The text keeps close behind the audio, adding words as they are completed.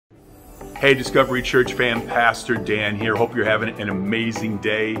Hey Discovery Church fam, Pastor Dan here. Hope you're having an amazing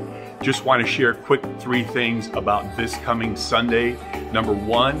day. Just want to share quick 3 things about this coming Sunday. Number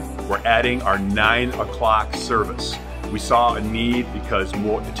 1, we're adding our 9 o'clock service. We saw a need because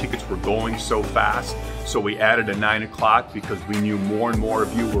the tickets were going so fast. So we added a 9 o'clock because we knew more and more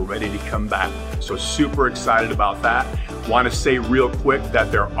of you were ready to come back. So super excited about that. Want to say real quick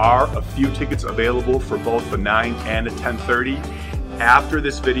that there are a few tickets available for both the 9 and the 10:30. After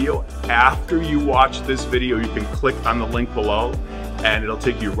this video, after you watch this video, you can click on the link below and it'll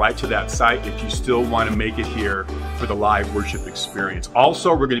take you right to that site if you still want to make it here for the live worship experience.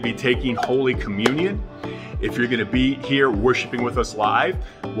 Also, we're going to be taking Holy Communion. If you're going to be here worshiping with us live,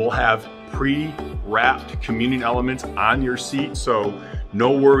 we'll have pre-wrapped communion elements on your seat, so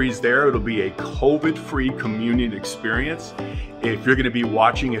no worries there. It'll be a COVID-free communion experience. If you're going to be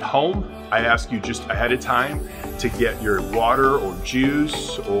watching at home, I ask you just ahead of time to get your water or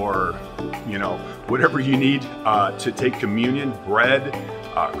juice or whatever you need to take communion, bread,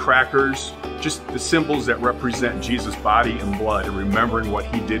 crackers, just the symbols that represent Jesus' body and blood, and remembering what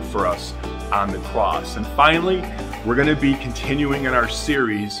he did for us on the cross. And finally, we're going to be continuing in our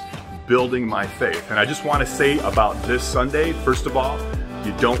series, Building My Faith. And I just want to say about this Sunday, first of all,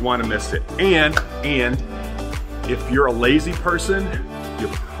 you don't want to miss it. And if you're a lazy person, you're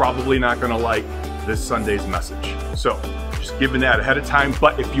probably not going to like this Sunday's message. So just giving that ahead of time.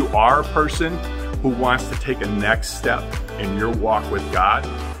 But if you are a person who wants to take a next step in your walk with God,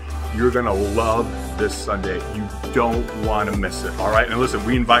 you're going to love this Sunday. You don't want to miss it. All right. And listen,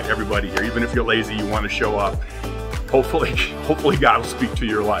 we invite everybody here. Even if you're lazy, you want to show up. Hopefully God will speak to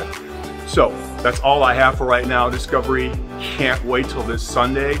your life. So that's all I have for right now, Discovery. Can't wait till this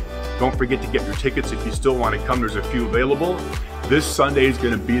Sunday. Don't forget to get your tickets if you still want to come. There's a few available. This Sunday is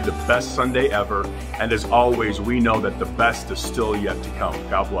going to be the best Sunday ever. And as always, we know that the best is still yet to come.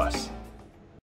 God bless.